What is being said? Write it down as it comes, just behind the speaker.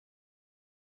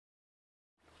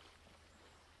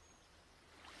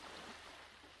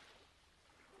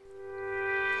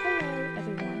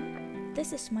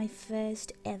This is my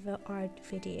first ever art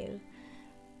video.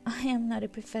 I am not a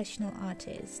professional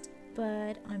artist,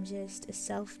 but I'm just a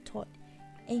self-taught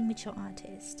amateur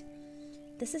artist.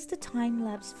 This is the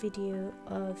time-lapse video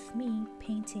of me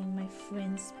painting my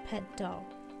friend's pet dog.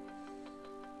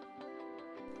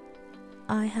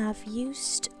 I have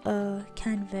used a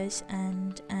canvas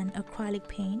and an acrylic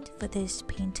paint for this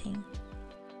painting.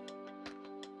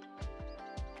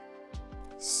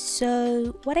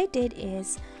 So what I did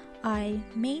is I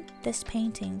made this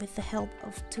painting with the help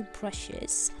of two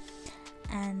brushes,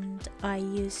 and I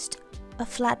used a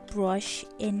flat brush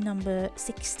in number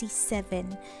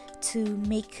 67 to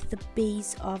make the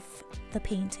base of the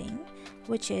painting,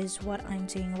 which is what I'm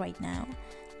doing right now.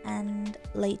 And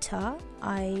later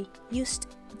I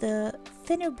used the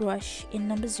thinner brush in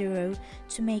number 0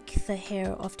 to make the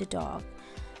hair of the dog.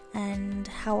 And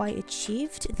how I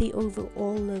achieved the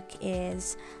overall look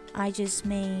is I just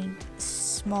made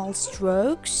small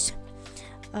strokes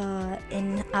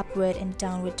in upward and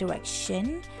downward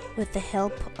direction with the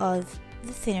help of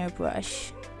the thinner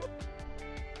brush.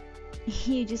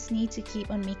 You just need to keep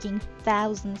on making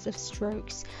thousands of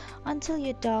strokes until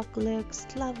your dog looks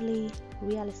lovely,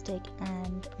 realistic,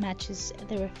 and matches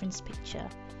the reference picture.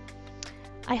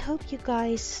 I hope you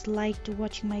guys liked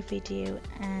watching my video,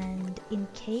 and in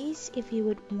case if you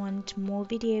would want more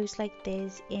videos like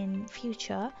this in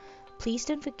future, please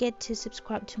don't forget to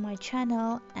subscribe to my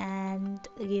channel and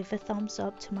give a thumbs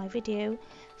up to my video.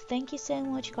 Thank you so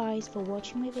much guys for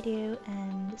watching my video,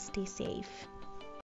 and stay safe.